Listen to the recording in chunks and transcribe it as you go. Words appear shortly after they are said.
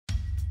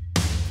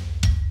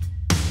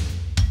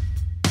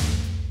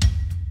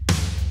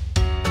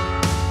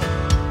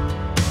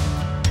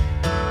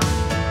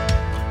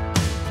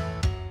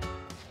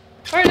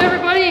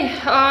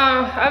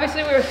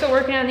Obviously we were still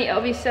working on the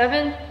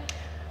LB7,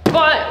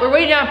 but we're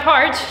waiting on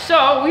parts,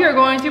 so we are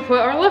going to put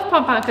our lift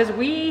pump on because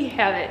we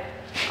have it.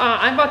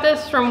 I bought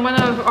this from one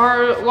of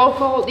our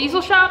local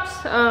diesel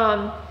shops.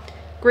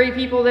 Great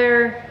people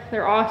there,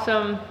 they're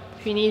awesome.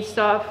 If you need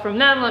stuff from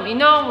them, let me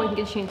know, we can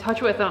get you in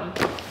touch with them.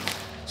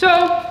 So,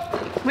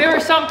 we have our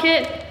sump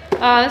kit.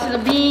 This is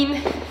a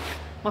Bean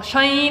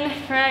Machine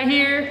right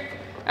here.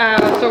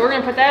 So we're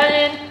gonna put that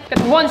in. Got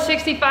the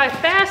 165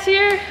 Fass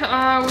here,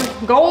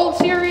 Gold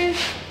Series,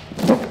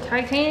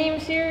 Titanium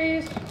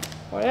Series,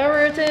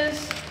 whatever it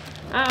is.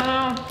 I don't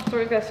know, so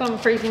we've got some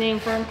crazy name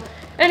for them.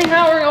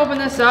 Anyhow, we're gonna open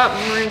this up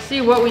and we're gonna see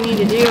what we need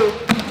to do.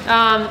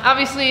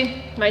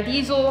 Obviously, my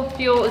diesel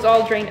fuel is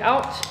all drained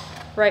out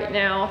right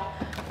now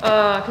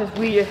because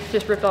we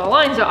just ripped all the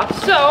lines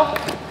off. So,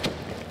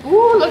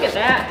 ooh, look at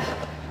that.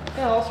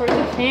 Got all sorts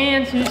of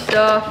fancy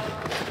stuff.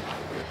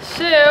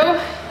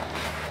 So,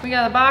 we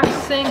got a box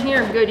thing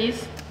here of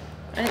goodies.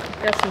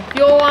 Got some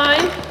fuel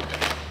line.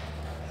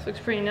 This looks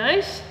pretty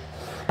nice.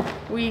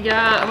 We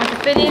got a bunch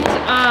of fittings.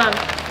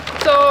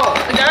 So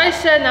the guy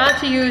said not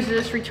to use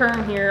this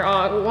return here.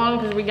 One,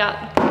 because we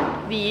got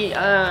the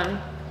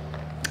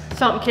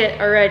sump kit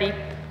already.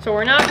 So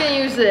we're not gonna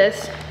use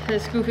this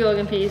goofy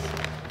looking piece.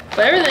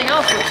 But everything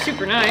else looks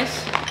super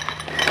nice.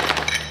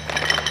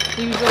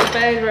 Use those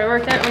bags where I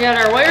worked at. We got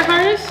our wire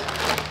harness.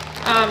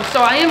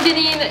 So I am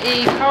getting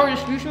a power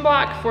distribution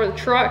block for the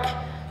truck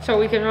so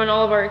we can run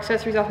all of our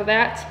accessories off of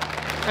that.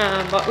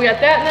 But we got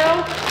that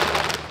now.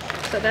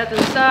 Set that to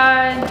the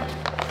side.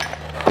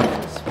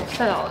 Let's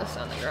set all this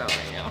on the ground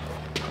right now.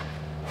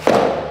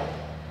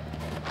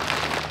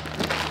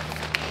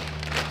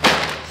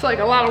 It's like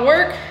a lot of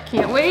work.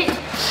 Can't wait.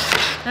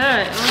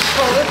 Alright, let's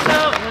pull this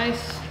out.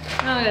 Nice.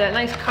 Look at that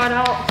nice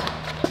cutout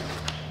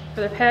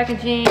for the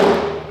packaging.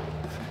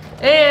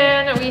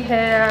 And we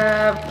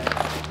have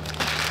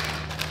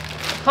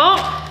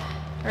pump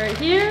right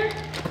here.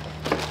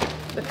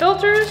 The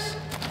filters,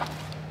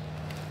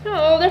 a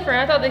little different.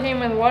 I thought they came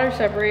with a water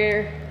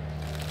separator.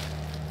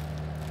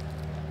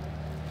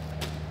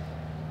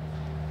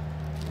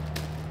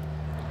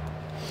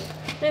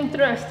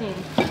 Interesting.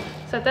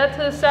 Set that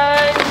to the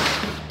side,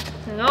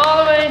 and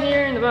all the way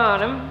here in the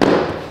bottom,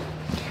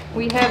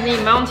 we have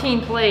the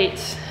mounting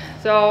plates.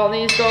 So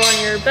these go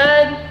on your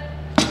bed.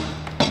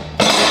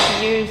 You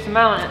can use to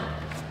mount it.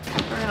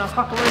 We're gonna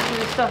huck away through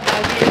the stuff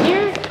out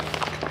here.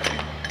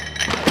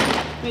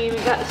 We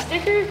even got a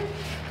sticker,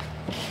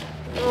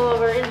 all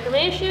of our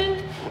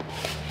information.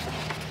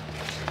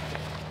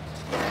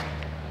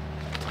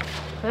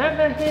 Put that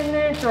back in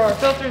there, throw our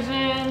filters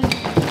in,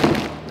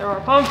 throw our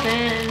pump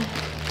in.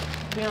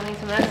 We don't need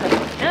some of that stuff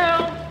right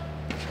now.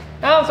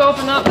 Now let's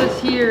open up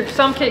this here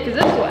sump kit,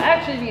 because this will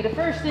actually be the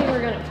first thing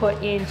we're going to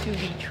put into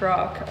the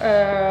truck.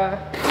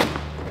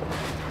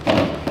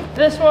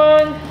 This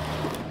one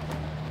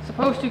is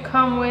supposed to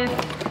come with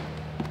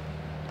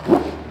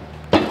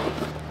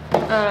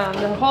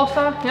the hole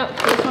saw. Yep,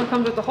 so this one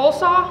comes with the hole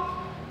saw,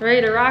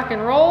 ready to rock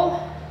and roll.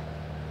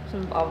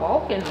 A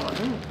Vulcan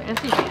one,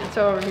 fancy pants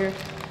over here.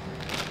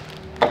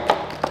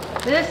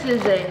 This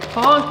is a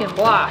honkin'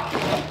 block.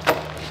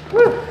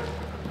 Whew.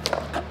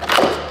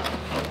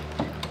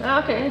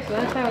 Okay, so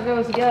that's how it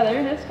goes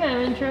together. That's kind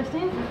of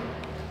interesting.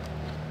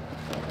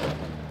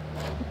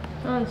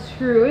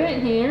 Unscrew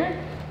it here.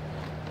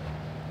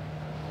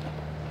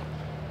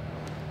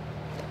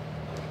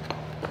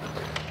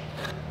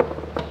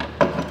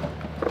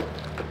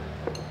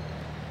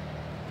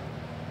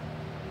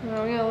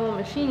 Oh, we got a little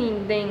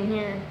machining thing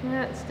here.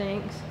 That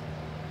stinks.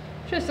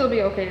 Should still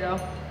be okay though.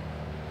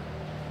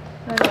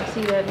 I don't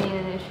see that being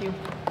an issue.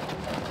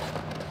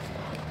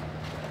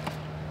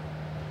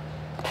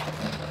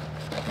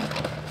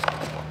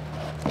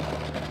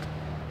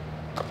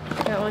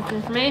 Got a bunch of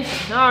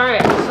information.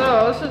 Alright,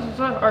 so this is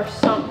our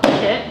sump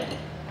kit.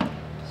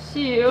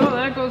 So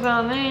that goes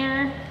on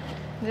there.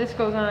 This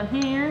goes on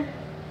here.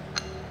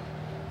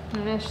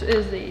 And this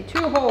is the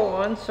 2-hole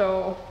one,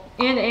 so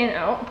in and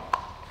out.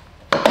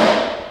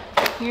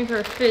 Here's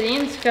our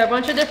fittings. Got a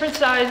bunch of different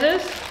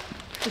sizes,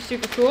 which is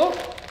super cool.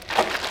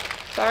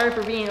 Sorry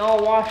for being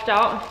all washed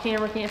out. The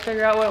camera can't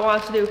figure out what it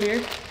wants to do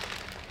here.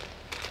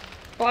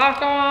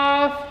 Block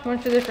off, a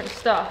bunch of different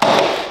stuff.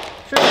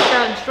 Sure it's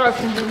got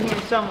instructions in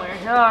here somewhere.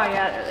 Oh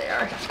yeah, there they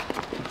are.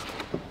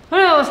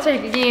 Well, let's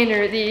take a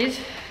gander at these.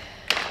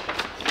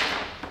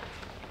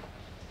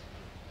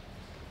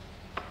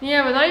 You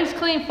have a nice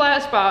clean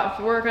flat spot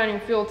to work on your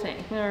fuel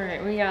tank.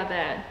 Alright, we got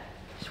that.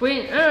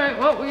 Sweet. Alright,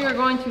 well, we are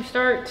going to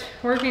start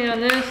working on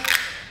this.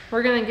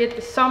 We're going to get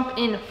the sump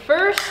in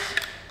first,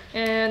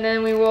 and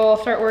then we will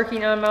start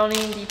working on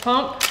mounting the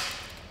pump.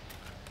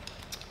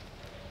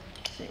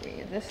 Let's see if we can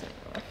get this thing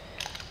off.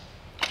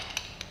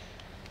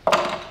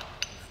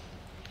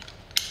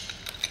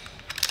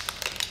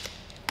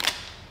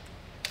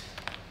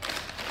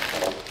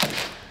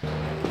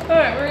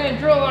 Alright, we're going to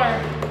drill our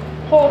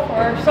hole for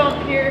our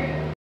sump here.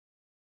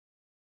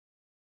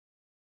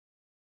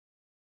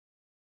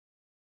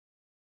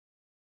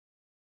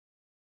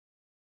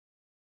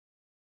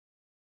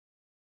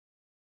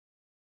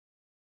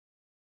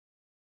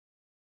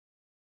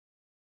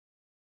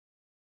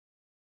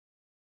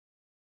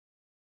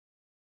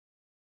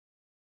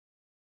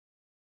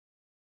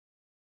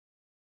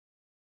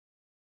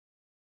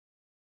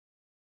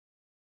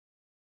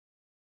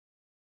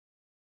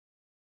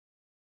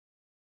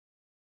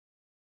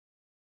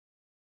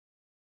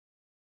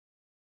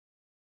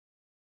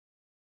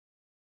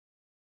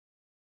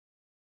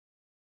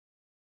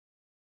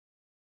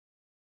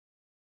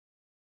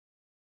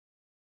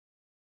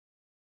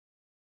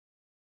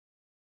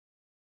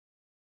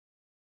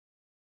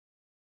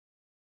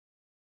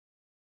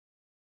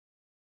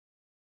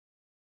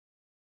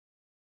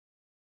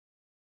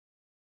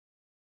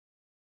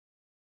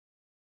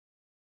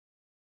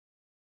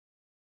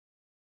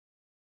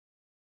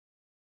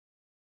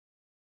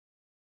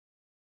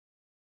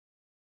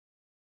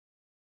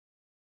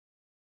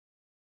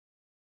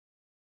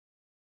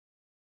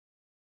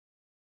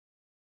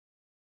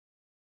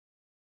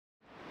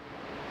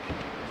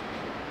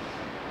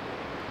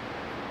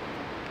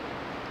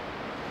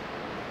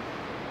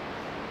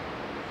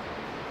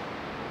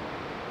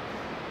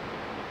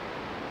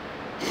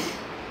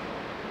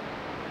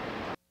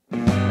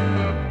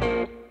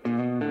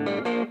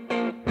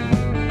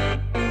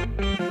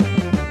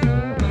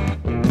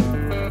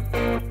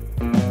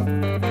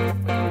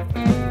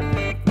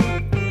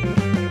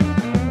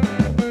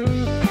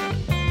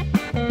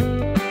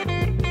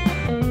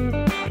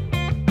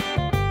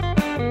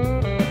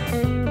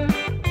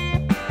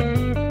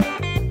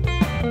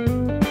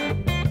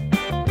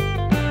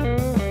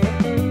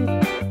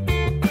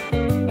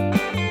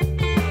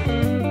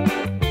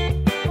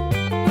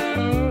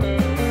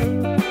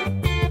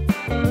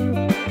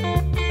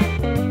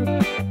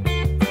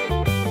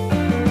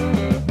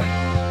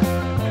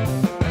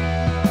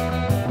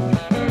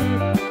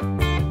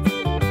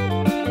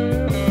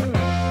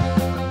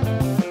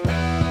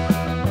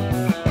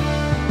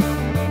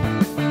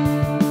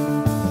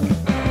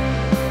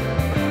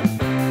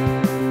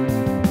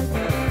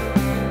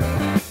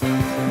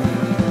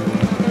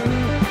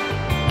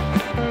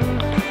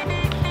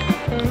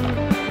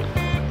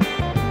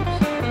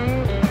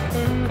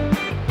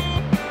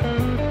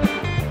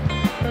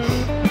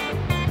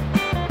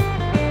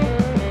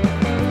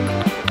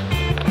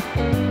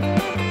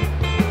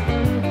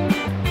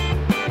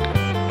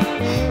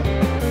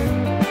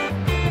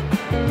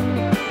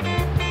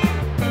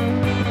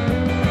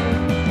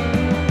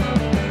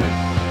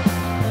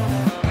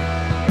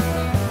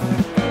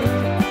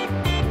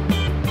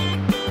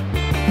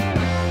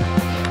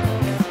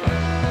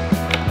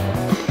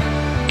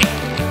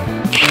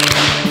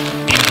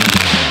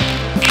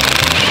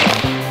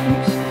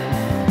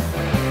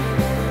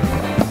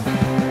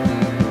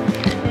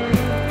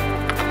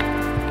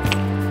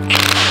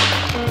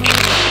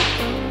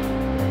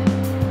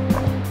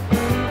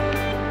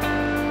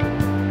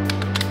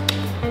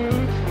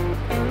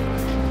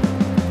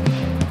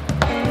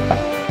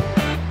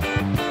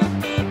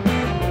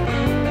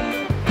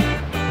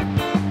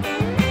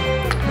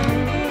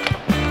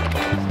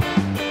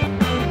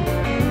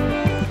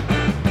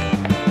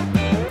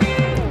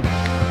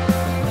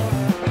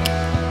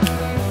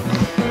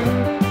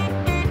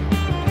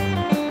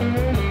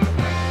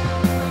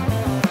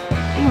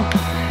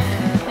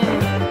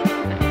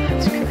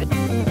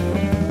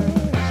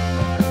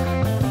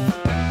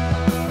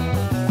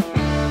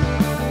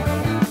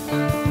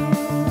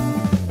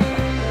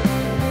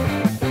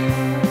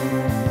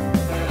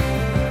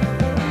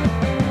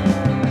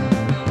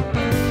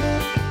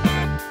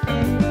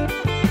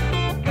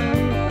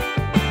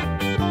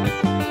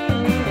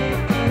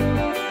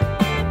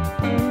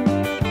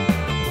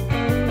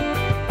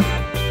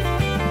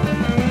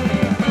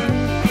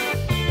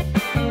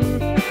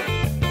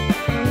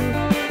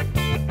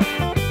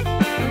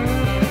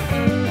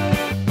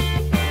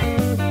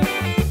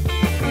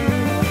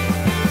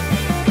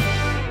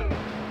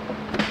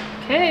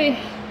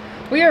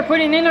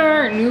 putting in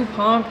our new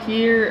pump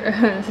here.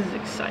 This is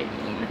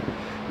exciting.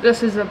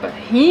 This is a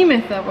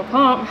behemoth of a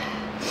pump.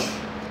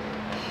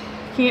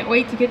 Can't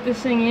wait to get this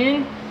thing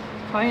in.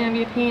 It's probably gonna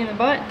be a pain in the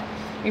butt.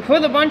 We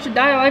put a bunch of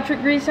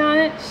dielectric grease on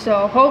it,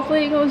 so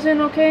hopefully it goes in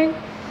okay.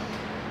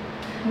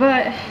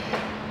 But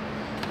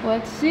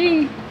let's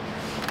see.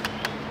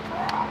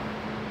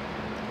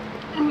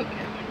 Oh, we got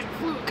a bunch of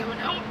fluid coming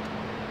out.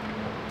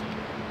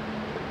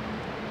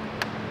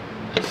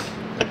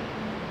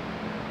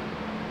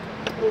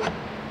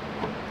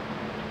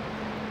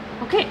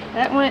 Okay,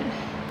 that went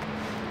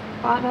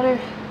a lot better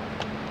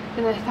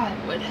than I thought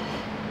it would.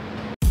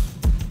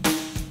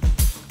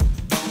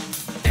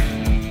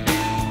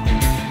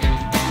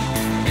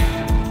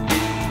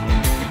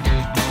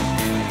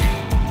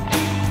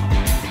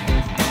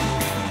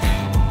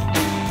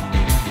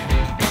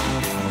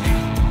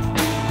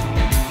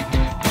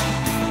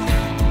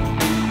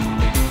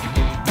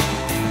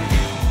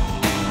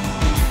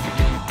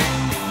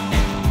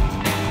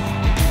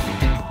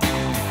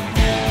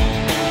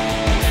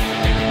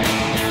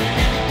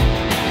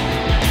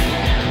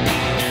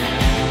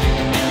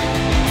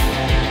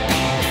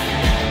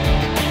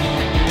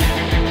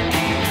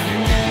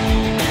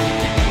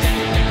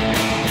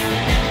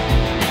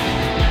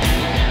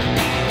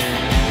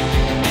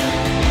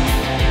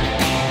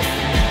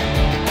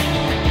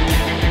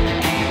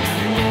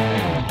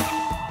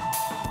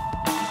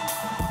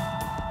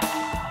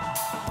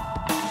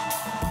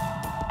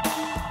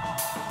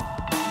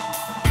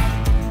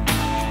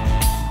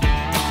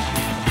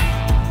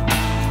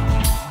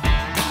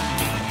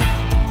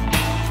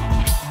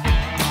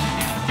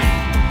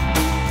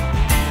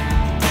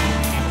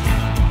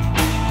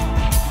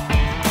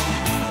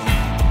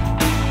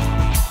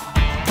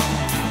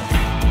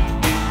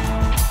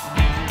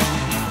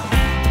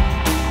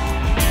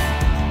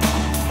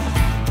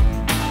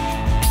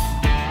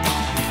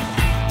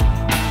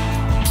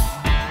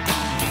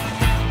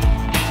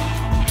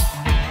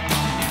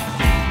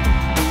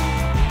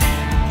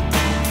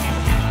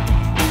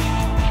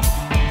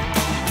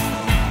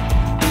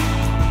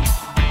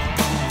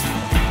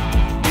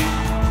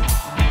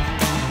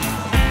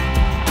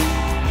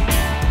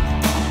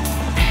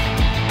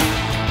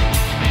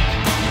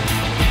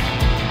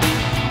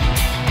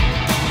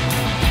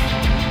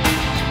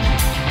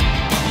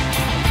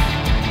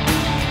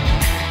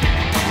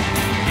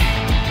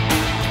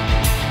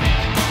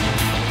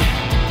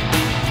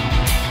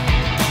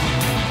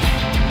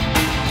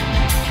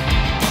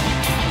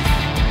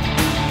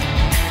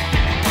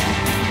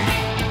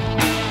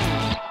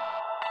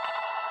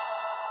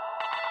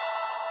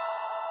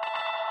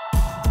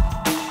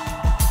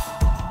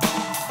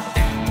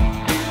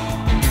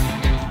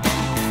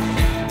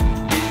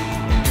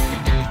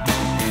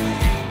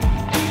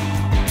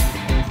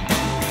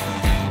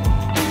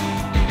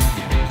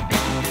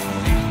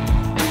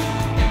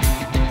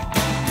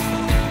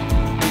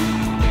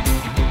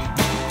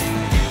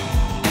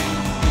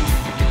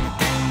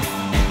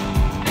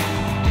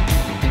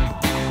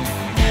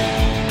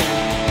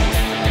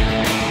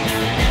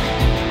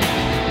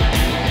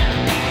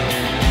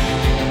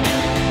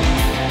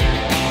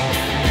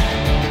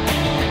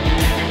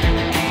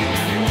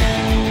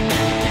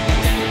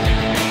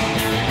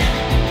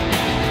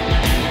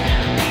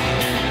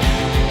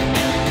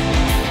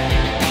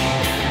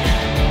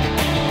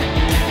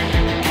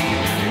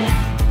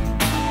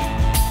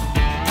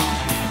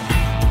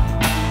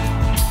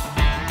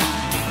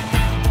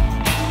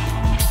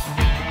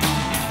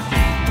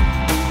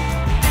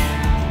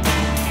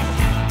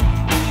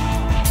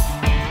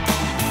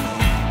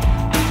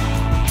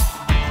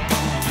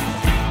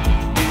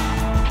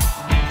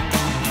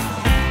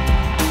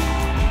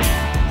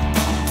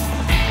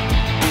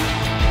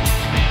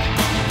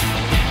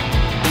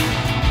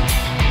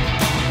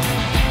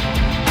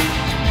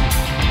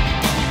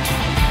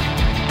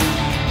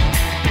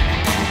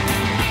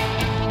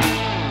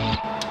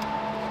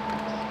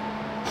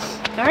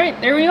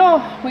 Alright, there we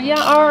go. We got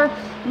our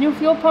new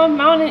fuel pump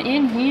mounted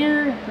in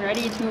here,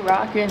 ready to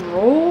rock and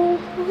roll.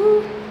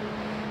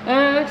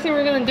 Next thing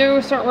we're going to do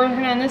is start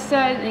working on this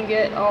side and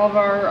get all of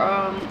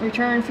our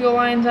return fuel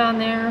lines on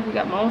there. We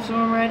got most of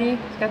them ready.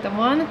 It's got the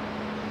one.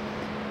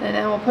 And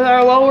then we'll put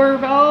our lower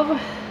valve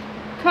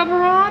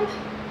cover on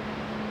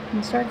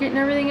and start getting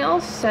everything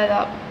else set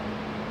up.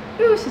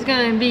 Ooh, this is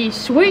going to be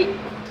sweet.